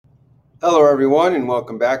Hello everyone and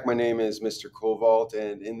welcome back. My name is Mr. Covalt,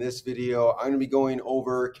 and in this video I'm going to be going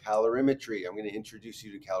over calorimetry. I'm going to introduce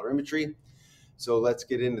you to calorimetry. So let's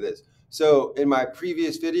get into this. So in my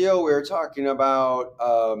previous video we were talking about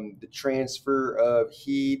the transfer of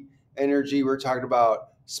heat energy. We're talking about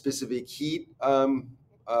specific heat,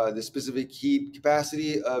 the specific heat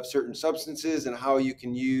capacity of certain substances and how you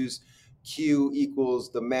can use Q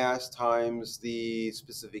equals the mass times the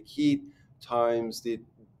specific heat times the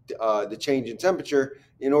change in temperature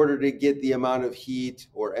in order to get the amount of heat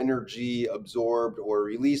or energy absorbed or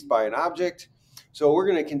released by an object. So we're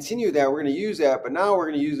going to continue that. We're going to use that, but now we're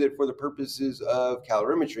going to use it for the purposes of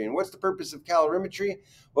calorimetry. And what's the purpose of calorimetry?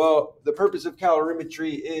 Well, the purpose of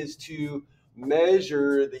calorimetry is to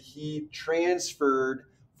measure the heat transferred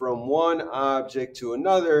from one object to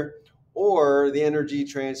another, or the energy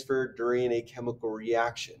transferred during a chemical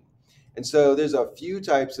reaction. And so there's a few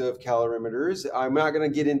types of calorimeters. I'm not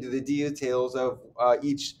going to get into the details of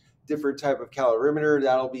each different type of calorimeter.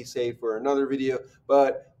 That'll be saved for another video.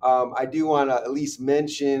 But I do want to at least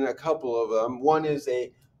mention a couple of them. One is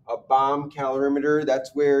a bomb calorimeter.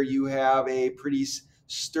 That's where you have a pretty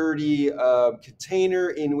sturdy container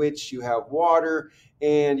in which you have water,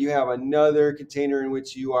 and you have another container in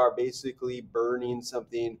which you are basically burning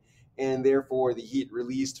something, and therefore the heat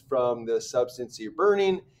released from the substance you're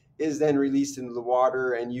burning is then released into the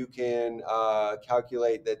water, and you can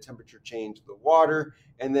calculate the temperature change of the water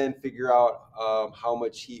and then figure out how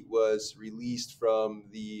much heat was released from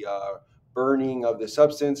the burning of the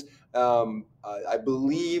substance. I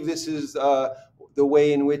believe this is the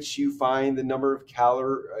way in which you find the number of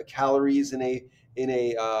calories in a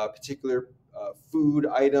particular food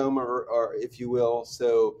item, or if you will.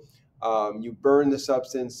 So you burn the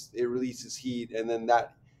substance, it releases heat, and then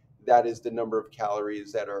that is the number of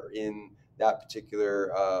calories that are in that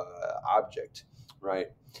particular object, right?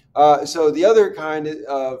 So the other kind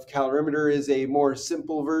of calorimeter is a more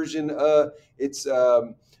simple version. The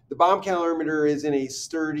bomb calorimeter is in a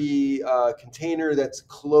sturdy container that's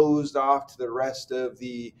closed off to the rest of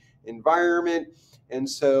the environment, and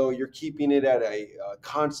so you're keeping it at a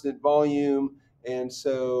constant volume. And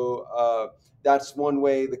so that's one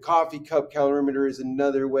way. The coffee cup calorimeter is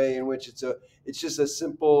another way in which it's just a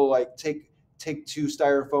simple, like, take two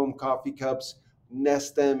styrofoam coffee cups,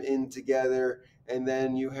 nest them in together, and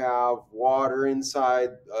then you have water inside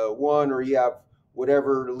one, or you have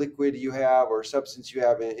whatever liquid you have or substance you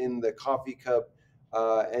have in the coffee cup,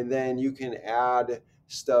 and then you can add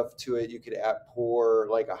stuff to it. You could pour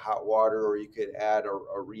like a hot water, or you could add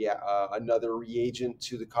another reagent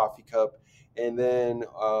to the coffee cup, and then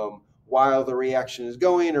while the reaction is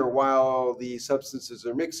going, or while the substances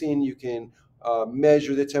are mixing, you can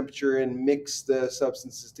measure the temperature and mix the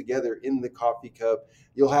substances together in the coffee cup.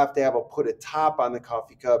 You'll have to put a top on the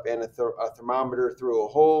coffee cup and a thermometer through a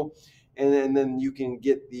hole, and then you can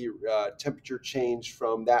get the temperature change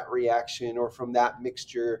from that reaction or from that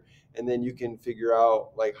mixture, and then you can figure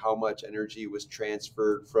out like how much energy was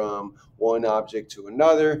transferred from one object to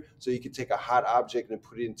another. So you could take a hot object and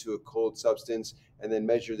put it into a cold substance, and then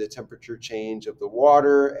measure the temperature change of the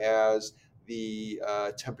water as the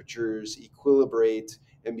temperatures equilibrate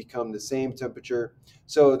and become the same temperature.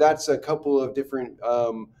 So that's a couple of different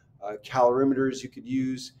calorimeters you could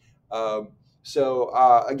use.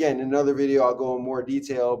 Again, in another video, I'll go in more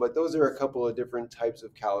detail, but those are a couple of different types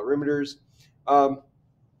of calorimeters.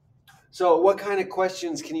 So what kind of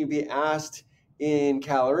questions can you be asked in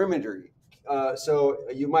calorimetry? So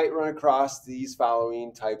you might run across these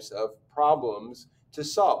following types of problems to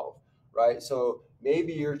solve, right? So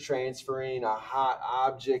maybe you're transferring a hot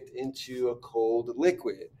object into a cold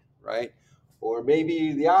liquid, right? Or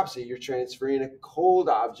maybe the opposite, you're transferring a cold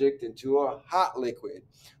object into a hot liquid.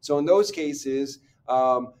 So in those cases,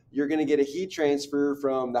 you're going to get a heat transfer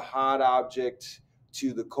from the hot object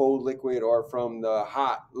to the cold liquid, or from the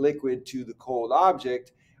hot liquid to the cold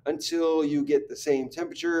object, until you get the same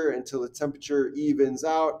temperature, until the temperature evens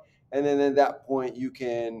out. And then at that point, you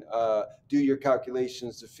can do your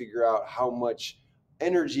calculations to figure out how much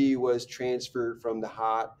energy was transferred from the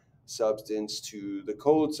hot substance to the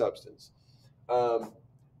cold substance.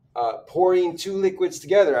 Pouring two liquids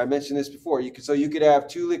together. I mentioned this before. You could have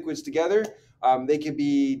two liquids together. They could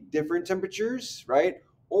be different temperatures, right?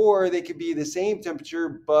 Or they could be the same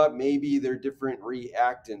temperature, but maybe they're different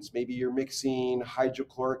reactants. Maybe you're mixing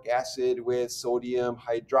hydrochloric acid with sodium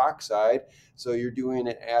hydroxide. So you're doing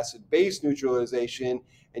an acid-base neutralization,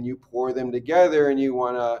 and you pour them together, and you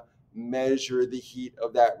want to measure the heat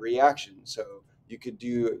of that reaction. So you could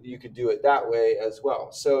do it that way as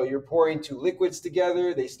well. So you're pouring two liquids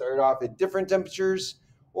together. They start off at different temperatures,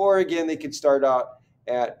 or again, they could start out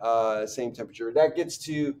at same temperature. That gets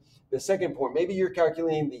to the second point. Maybe you're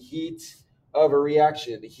calculating the heat of a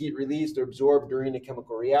reaction, the heat released or absorbed during a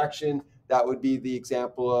chemical reaction. That would be the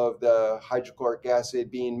example of the hydrochloric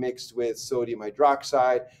acid being mixed with sodium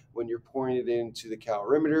hydroxide. When you're pouring it into the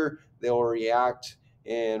calorimeter, they'll react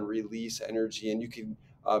and release energy, and you can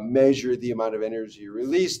measure the amount of energy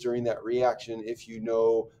released during that reaction if you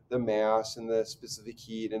know the mass and the specific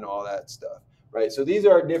heat and all that stuff, right? So these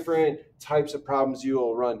are different types of problems you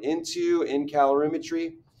will run into in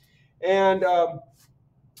calorimetry. And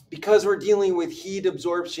because we're dealing with heat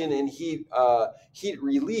absorption and heat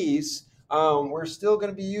release, we're still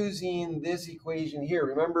going to be using this equation here.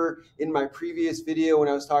 Remember in my previous video when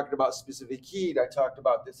I was talking about specific heat, I talked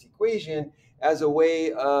about this equation as a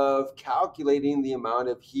way of calculating the amount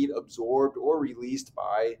of heat absorbed or released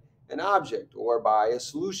by an object or by a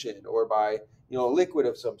solution or by a liquid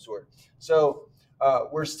of some sort. So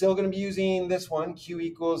we're still going to be using this one, Q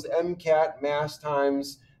equals MCAT, mass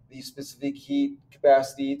times the specific heat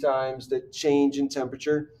capacity times the change in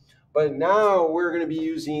temperature. But now we're going to be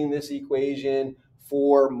using this equation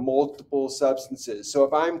for multiple substances. So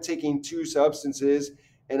if I'm taking two substances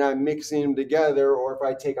and I'm mixing them together, or if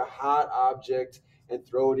I take a hot object and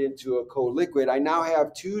throw it into a cold liquid, I now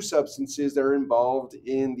have two substances that are involved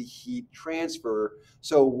in the heat transfer.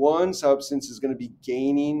 So one substance is going to be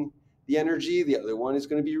gaining the energy, the other one is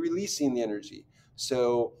going to be releasing the energy.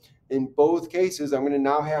 So in both cases, I'm going to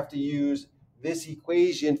now have to use this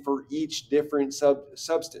equation for each different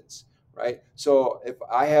substance, right? So if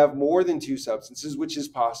I have more than two substances, which is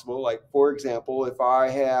possible, like for example, if I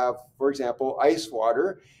have, for example, ice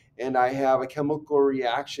water, and I have a chemical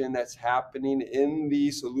reaction that's happening in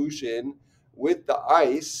the solution with the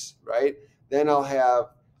ice, right? Then I'll have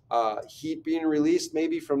heat being released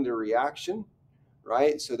maybe from the reaction,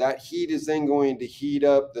 right? So that heat is then going to heat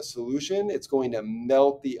up the solution. It's going to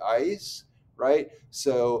melt the ice, right?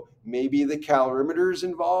 So maybe the calorimeter is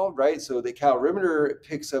involved, right? So the calorimeter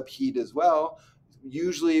picks up heat as well.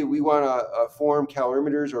 Usually we want to form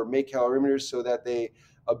calorimeters or make calorimeters so that they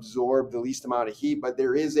absorb the least amount of heat, but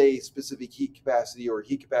there is a specific heat capacity or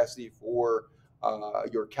heat capacity for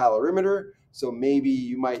your calorimeter. So maybe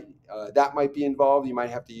you might, that might be involved. You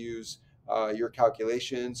might have to use your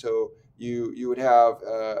calculation. So you would have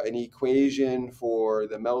an equation for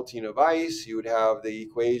the melting of ice. You would have the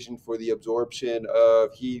equation for the absorption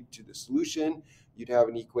of heat to the solution. You'd have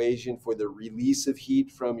an equation for the release of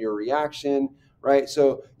heat from your reaction, right?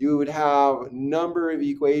 So you would have a number of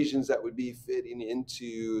equations that would be fitting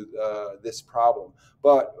into this problem.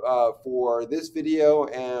 But for this video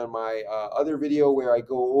and my other video where I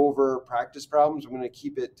go over practice problems, I'm going to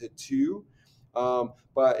keep it to two.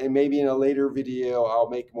 But maybe in a later video, I'll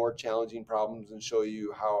make more challenging problems and show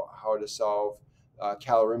you how to solve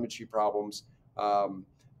calorimetry problems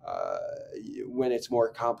when it's more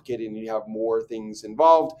complicated and you have more things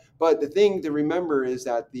involved. But the thing to remember is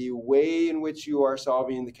that the way in which you are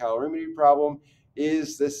solving the calorimetry problem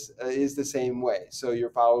is the same way. So you're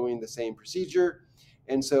following the same procedure,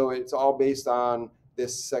 and so it's all based on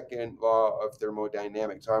this second law of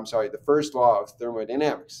thermodynamics. Or I'm sorry, the first law of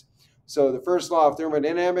thermodynamics. So the first law of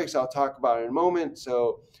thermodynamics, I'll talk about in a moment.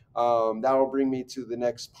 So that'll bring me to the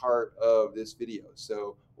next part of this video.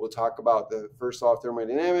 So we'll talk about the first law of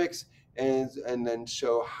thermodynamics and then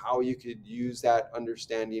show how you could use that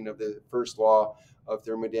understanding of the first law of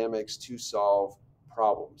thermodynamics to solve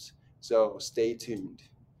problems. So stay tuned.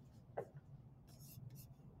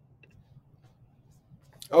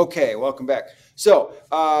 Okay, welcome back. So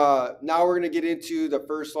now we're going to get into the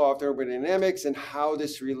first law of thermodynamics and how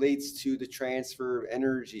this relates to the transfer of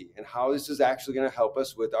energy and how this is actually going to help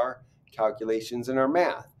us with our calculations and our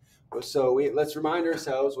math. So let's remind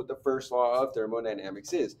ourselves what the first law of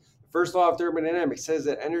thermodynamics is. The first law of thermodynamics says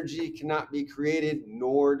that energy cannot be created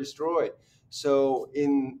nor destroyed. So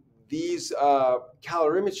in these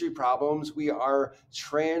calorimetry problems, we are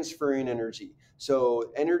transferring energy.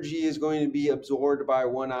 So energy is going to be absorbed by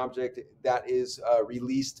one object that is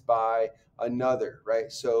released by another,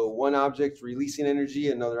 right? So one object releasing energy,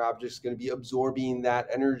 another object is going to be absorbing that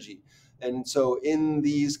energy. And so in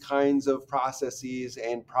these kinds of processes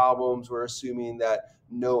and problems, we're assuming that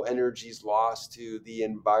no energy is lost to the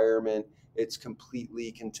environment. It's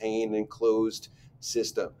completely contained and closed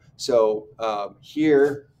system. So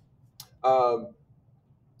here,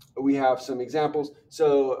 we have some examples.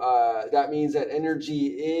 So that means that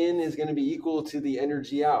energy in is going to be equal to the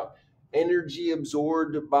energy out. Energy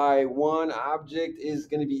absorbed by one object is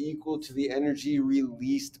going to be equal to the energy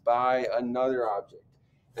released by another object.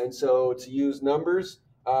 And so to use numbers,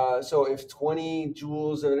 so if 20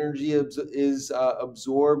 joules of energy is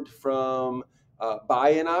absorbed from by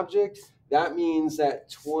an object, that means that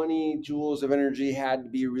 20 joules of energy had to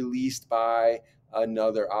be released by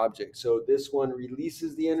another object. So this one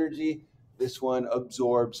releases the energy, this one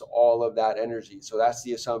absorbs all of that energy. So that's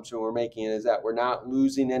the assumption we're making, is that we're not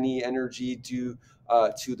losing any energy to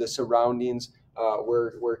the surroundings.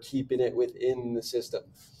 We're keeping it within the system.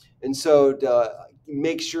 And so to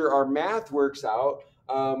make sure our math works out,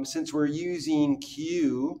 since we're using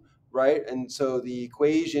Q, right? And so the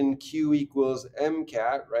equation Q equals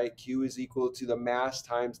MCAT, right? Q is equal to the mass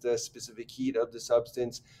times the specific heat of the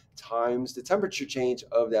substance times the temperature change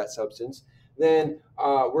of that substance. Then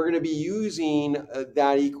we're going to be using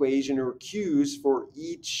that equation, or Q's, for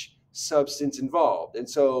each substance involved. And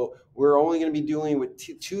so we're only going to be dealing with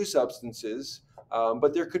two substances,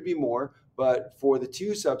 but there could be more. But for the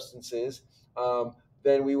two substances,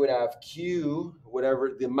 then we would have Q,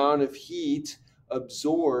 whatever the amount of heat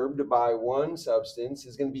absorbed by one substance,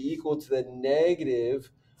 is going to be equal to the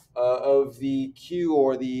negative of the Q,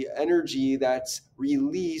 or the energy that's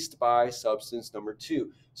released by substance number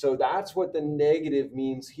two. So that's what the negative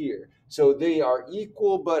means here. So they are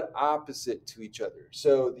equal but opposite to each other.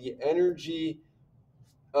 So the energy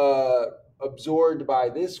absorbed by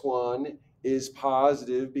this one is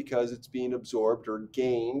positive because it's being absorbed or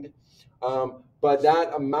gained. But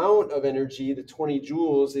that amount of energy, the 20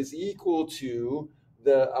 joules, is equal to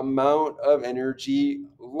the amount of energy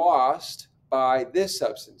lost by this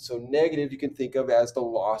substance. So negative you can think of as the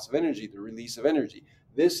loss of energy, the release of energy.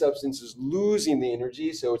 This substance is losing the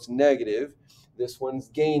energy, so it's negative. This one's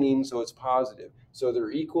gaining, so it's positive. So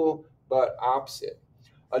they're equal but opposite.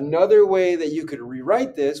 Another way that you could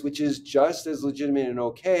rewrite this, which is just as legitimate and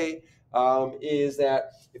okay, is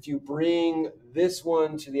that if you bring this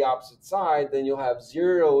one to the opposite side, then you'll have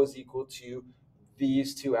 0 is equal to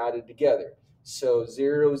these two added together. So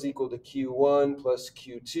 0 is equal to Q1 plus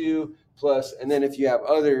Q2 plus, and then if you have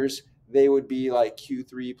others, they would be like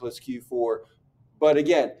Q3 plus Q4. But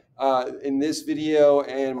again, in this video,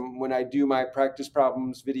 and when I do my practice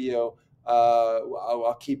problems video,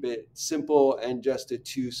 I'll keep it simple and just to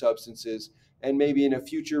two substances. And maybe in a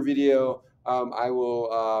future video, I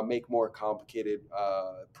will make more complicated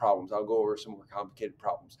problems. I'll go over some more complicated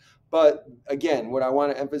problems. But again, what I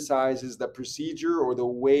want to emphasize is the procedure, or the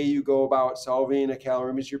way you go about solving a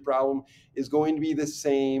calorimetry problem, is going to be the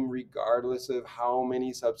same regardless of how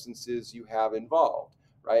many substances you have involved,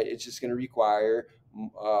 right? It's just going to require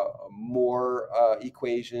more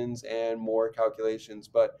equations and more calculations,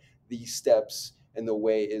 but the steps and the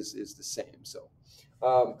way is the same.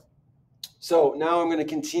 So now I'm going to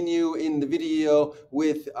continue in the video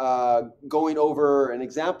with going over an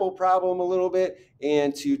example problem a little bit,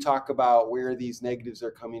 and to talk about where these negatives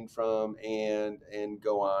are coming from, and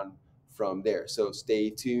go on from there. So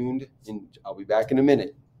stay tuned, and I'll be back in a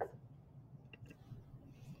minute.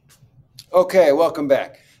 Okay, welcome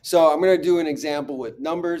back. So I'm going to do an example with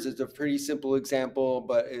numbers. It's a pretty simple example,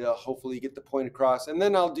 but it'll hopefully get the point across. And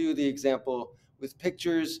then I'll do the example with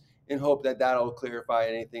pictures, and hope that that'll clarify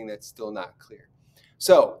anything that's still not clear.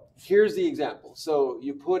 So here's the example. So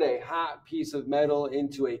you put a hot piece of metal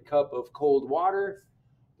into a cup of cold water.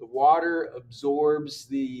 The water absorbs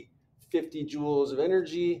the 50 joules of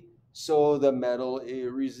energy, so the metal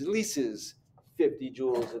releases 50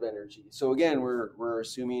 joules of energy. So again, we're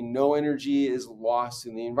assuming no energy is lost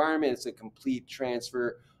in the environment. It's a complete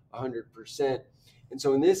transfer, 100%. And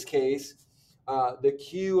so in this case, the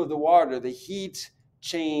Q of the water, the heat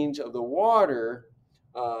change of the water,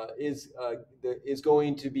 is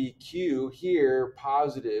going to be Q here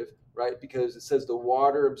positive, right? Because it says the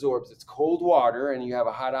water absorbs. It's cold water, and you have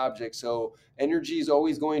a hot object, so energy is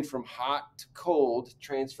always going from hot to cold,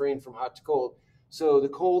 transferring from hot to cold. So the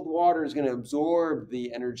cold water is going to absorb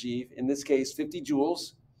the energy, in this case 50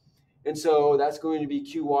 joules, and so that's going to be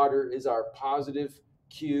Q water is our positive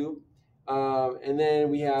Q, and then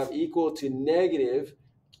we have equal to negative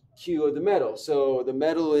Q of the metal. So the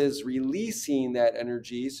metal is releasing that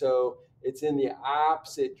energy, so it's in the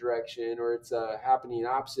opposite direction, or it's happening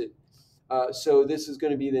opposite. So this is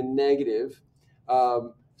going to be the negative.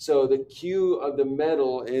 So the Q of the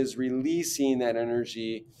metal is releasing that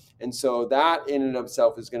energy, and so that in and of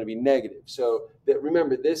itself is going to be negative. So that,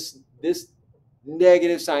 remember, this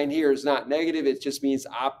negative sign here is not negative, it just means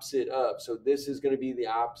opposite of. So this is going to be the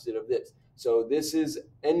opposite of this. So this is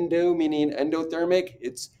endo, meaning endothermic,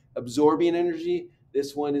 it's absorbing energy.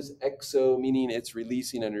 This one is exo, meaning it's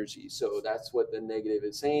releasing energy. So that's what the negative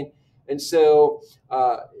is saying. And so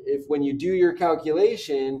if when you do your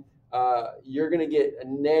calculation, you're going to get a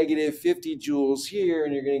negative 50 joules here,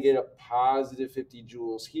 and you're going to get a positive 50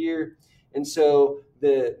 joules here. And so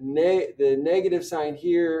the negative sign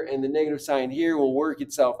here and the negative sign here will work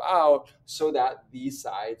itself out so that these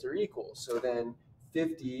sides are equal. So then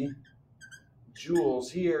 50 joules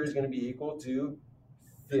here is going to be equal to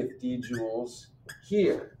 50 joules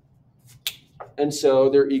here. And so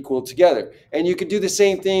they're equal together. And you could do the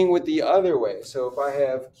same thing with the other way. So if I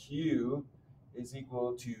have Q is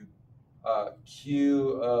equal to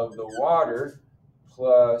Q of the water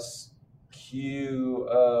plus Q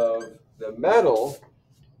of the metal,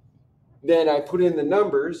 then I put in the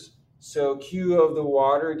numbers. So Q of the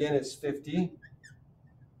water, again, is 50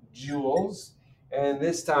 joules. And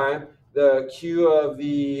this time, the Q of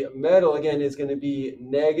the metal, again, is going to be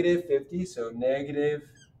negative 50. So negative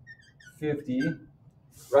 50,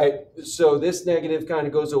 right? So this negative kind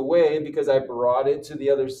of goes away because I brought it to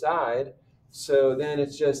the other side. So then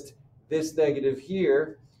it's just this negative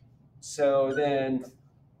here. So then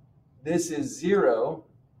this is 0,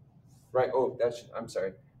 right? Oh, I'm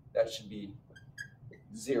sorry. That should be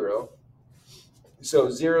 0.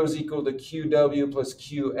 So 0 is equal to QW plus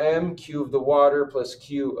QM, Q of the water plus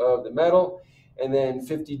Q of the metal. And then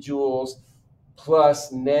 50 joules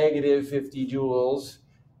plus negative 50 joules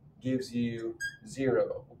gives you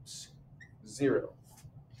 0. Oops, 0.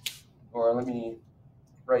 Or let me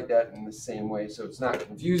write that in the same way so it's not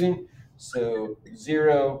confusing. So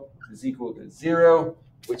 0 is equal to 0,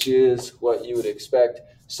 which is what you would expect.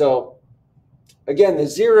 So again, the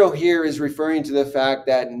 0 here is referring to the fact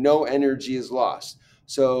that no energy is lost.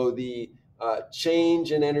 So the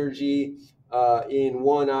change in energy in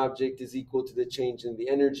one object is equal to the change in the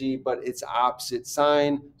energy, but it's opposite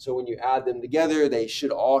sign. So when you add them together, they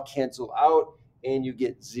should all cancel out and you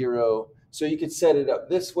get 0. So you could set it up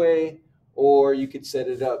this way, or you could set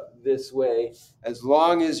it up this way, as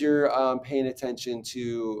long as you're paying attention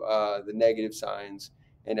to the negative signs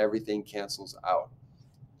and everything cancels out.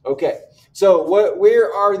 Okay, so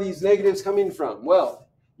where are these negatives coming from? Well,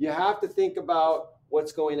 you have to think about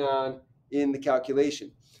what's going on in the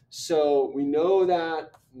calculation. So we know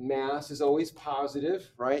that mass is always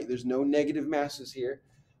positive, right? There's no negative masses here.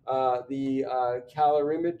 The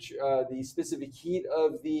calorimetry, the specific heat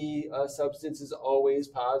of the substance is always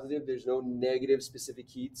positive. There's no negative specific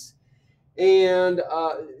heats. And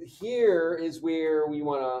here is where we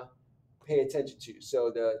want to pay attention to.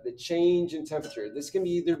 So the change in temperature, this can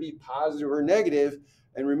either be positive or negative.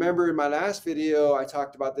 And remember in my last video, I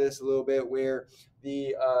talked about this a little bit, where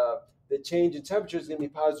the change in temperature is going to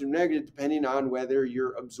be positive or negative depending on whether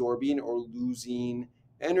you're absorbing or losing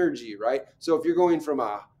energy, right? So if you're going from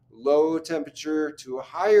a low temperature to a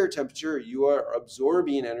higher temperature, you are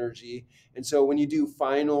absorbing energy. And so when you do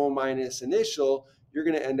final minus initial, you're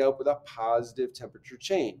going to end up with a positive temperature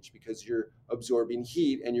change because you're absorbing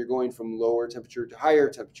heat and you're going from lower temperature to higher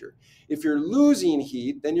temperature. If you're losing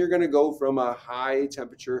heat, then you're going to go from a high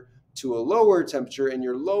temperature to a lower temperature, and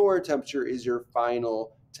your lower temperature is your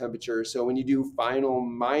final temperature. So when you do final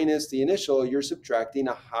minus the initial, you're subtracting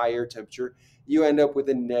a higher temperature. You end up with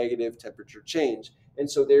a negative temperature change. And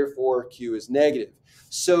so therefore Q is negative.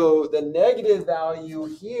 So the negative value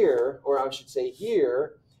here, or I should say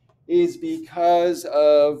here, is because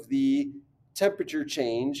of the temperature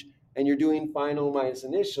change, and you're doing final minus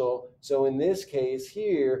initial. So in this case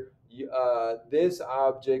here, this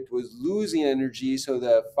object was losing energy, so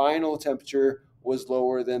the final temperature was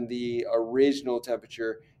lower than the original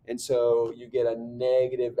temperature, and so you get a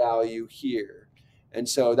negative value here. And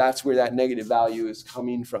so that's where that negative value is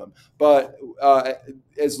coming from. But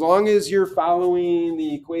as long as you're following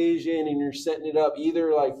the equation and you're setting it up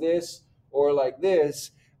either like this or like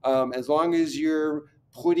this, as long as you're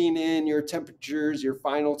putting in your temperatures, your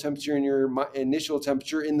final temperature and your initial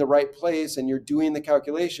temperature in the right place, and you're doing the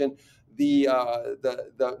calculation, the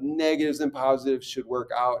negatives and positives should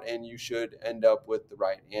work out, and you should end up with the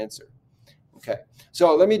right answer. Okay,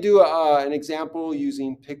 so let me do an example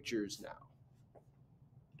using pictures now.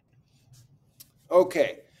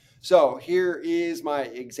 Okay, so here is my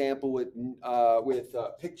example with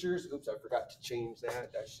pictures. Oops, I forgot to change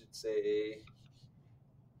that. I should say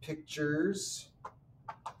pictures.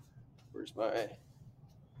 Where's my,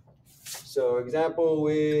 so example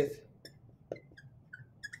with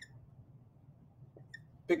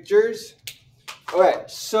pictures. All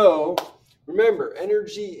right, so remember,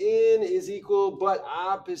 energy in is equal but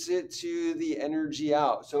opposite to the energy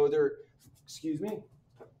out. So they're, excuse me.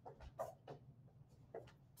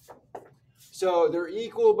 So they're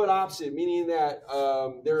equal but opposite, meaning that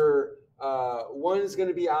one is going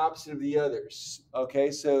to be opposite of the others.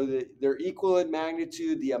 Okay, so they're equal in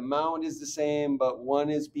magnitude. The amount is the same, but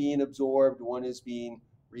one is being absorbed, one is being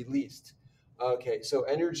released. Okay, so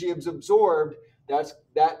energy is absorbed.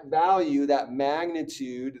 that value, that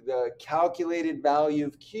magnitude, the calculated value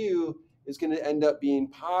of Q is going to end up being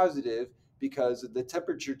positive because of the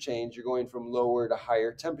temperature change. You're going from lower to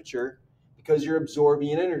higher temperature because you're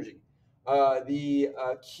absorbing energy. The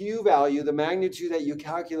Q value, the magnitude that you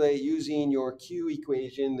calculate using your Q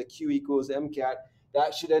equation, the Q equals MCAT,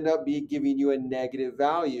 that should end up giving you a negative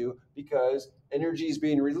value because energy is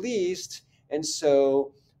being released, and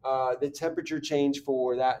so the temperature change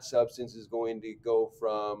for that substance is going to go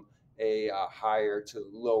from a higher to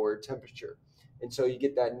lower temperature. And so you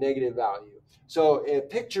get that negative value. So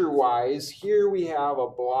picture-wise, here we have a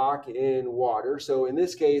block in water. So in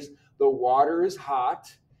this case, the water is hot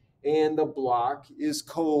and the block is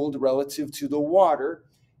cold relative to the water.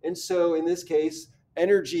 And so in this case,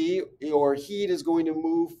 energy or heat is going to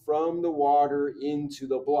move from the water into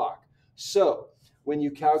the block. So when you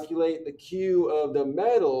calculate the Q of the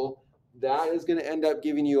metal, that is going to end up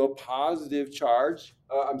giving you a positive charge,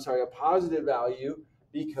 a positive value,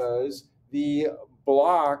 because the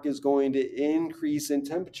block is going to increase in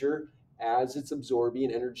temperature as it's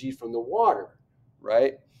absorbing energy from the water,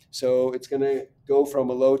 right? So it's going to go from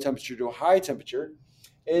a low temperature to a high temperature.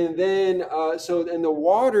 And then, and the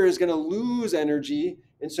water is going to lose energy,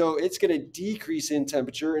 and so it's going to decrease in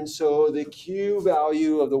temperature. And so the Q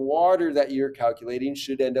value of the water that you're calculating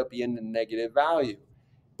should end up being a negative value.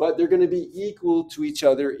 But they're going to be equal to each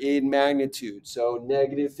other in magnitude. So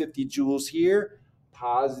negative 50 joules here,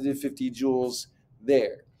 positive 50 joules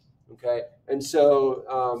there. Okay, and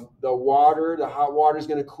so the hot water is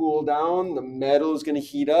going to cool down, the metal is going to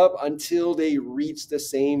heat up until they reach the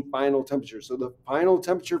same final temperature. So the final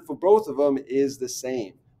temperature for both of them is the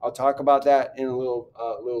same. I'll talk about that in a little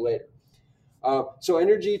later. So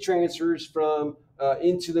energy transfers from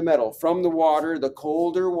into the metal, from the water, the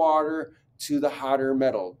colder water, to the hotter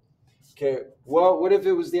metal. Okay, well, what if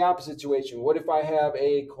it was the opposite situation? What if I have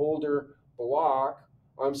a colder block,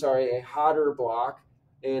 a hotter block,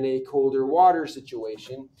 and a colder water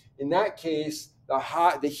situation? In that case,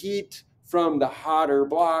 the heat from the hotter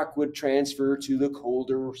block would transfer to the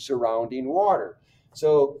colder surrounding water.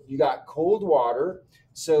 So you got cold water,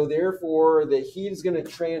 so therefore the heat is going to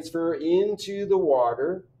transfer into the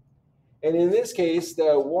water. And in this case,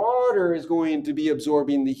 the water is going to be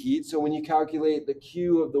absorbing the heat. So when you calculate the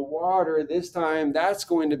Q of the water, this time that's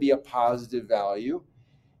going to be a positive value.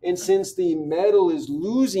 And since the metal is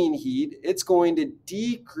losing heat, it's going to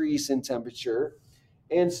decrease in temperature.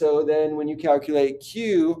 And so then when you calculate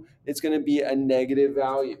Q, it's going to be a negative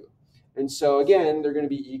value. And so again, they're going to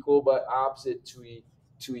be equal but opposite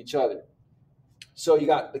to each other. So you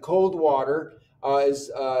got the cold water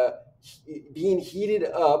is being heated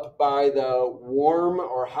up by the warm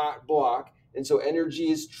or hot block. And so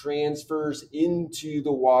energy transfers into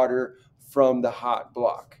the water from the hot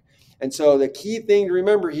block. And so the key thing to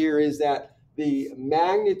remember here is that the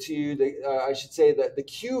magnitude, that the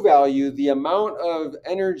Q value, the amount of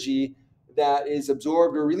energy that is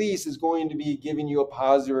absorbed or released, is going to be giving you a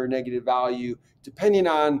positive or negative value depending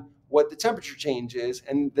on what the temperature change is.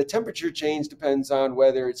 And the temperature change depends on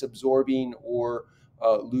whether it's absorbing or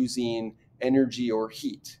losing energy or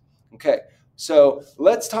heat. Okay, so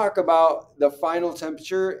let's talk about the final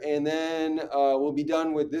temperature, and then we'll be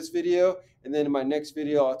done with this video. And then in my next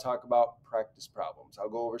video, I'll talk about practice problems. I'll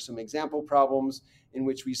go over some example problems in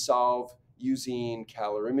which we solve using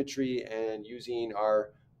calorimetry and using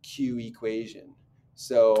our Q equation.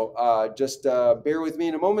 So just bear with me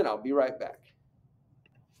in a moment. I'll be right back.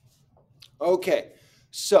 Okay,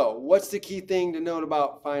 so what's the key thing to note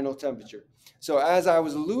about final temperature? So as I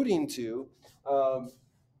was alluding to,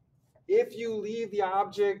 if you leave the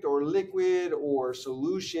object or liquid or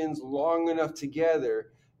solutions long enough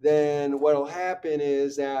together, then what will happen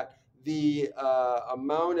is that the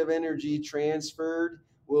amount of energy transferred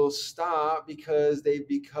will stop because they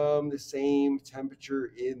become the same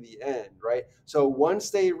temperature in the end, right? So once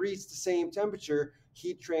they reach the same temperature,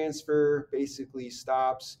 heat transfer basically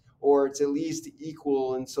stops, or it's at least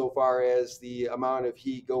equal insofar as the amount of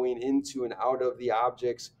heat going into and out of the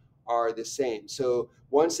objects are the same. So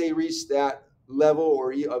once they reach that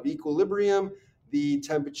level of equilibrium, the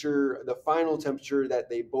temperature, the final temperature that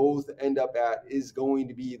they both end up at, is going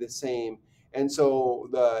to be the same. And so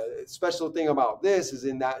the special thing about this is,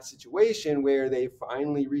 in that situation where they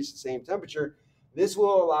finally reach the same temperature, this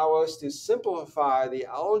will allow us to simplify the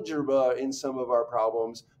algebra in some of our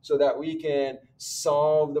problems so that we can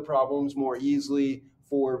solve the problems more easily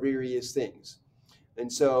for various things.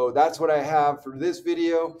 And so that's what I have for this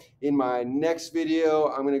video. In my next video,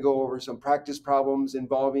 I'm going to go over some practice problems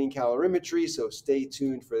involving calorimetry, so stay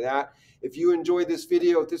tuned for that. If you enjoyed this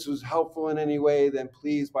video, if this was helpful in any way, then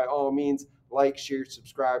please, by all means, like, share,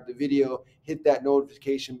 subscribe the video, hit that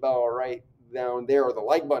notification bell right down there, or the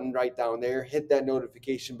like button right down there, hit that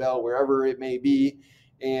notification bell wherever it may be.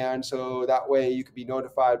 And so that way you can be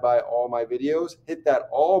notified by all my videos. Hit that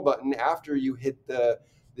all button after you hit the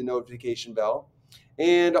notification bell.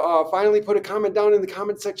 And finally, put a comment down in the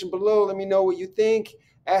comment section below. Let me know what you think.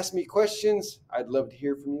 Ask me questions. I'd love to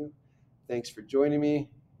hear from you. Thanks for joining me.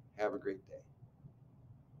 Have a great day.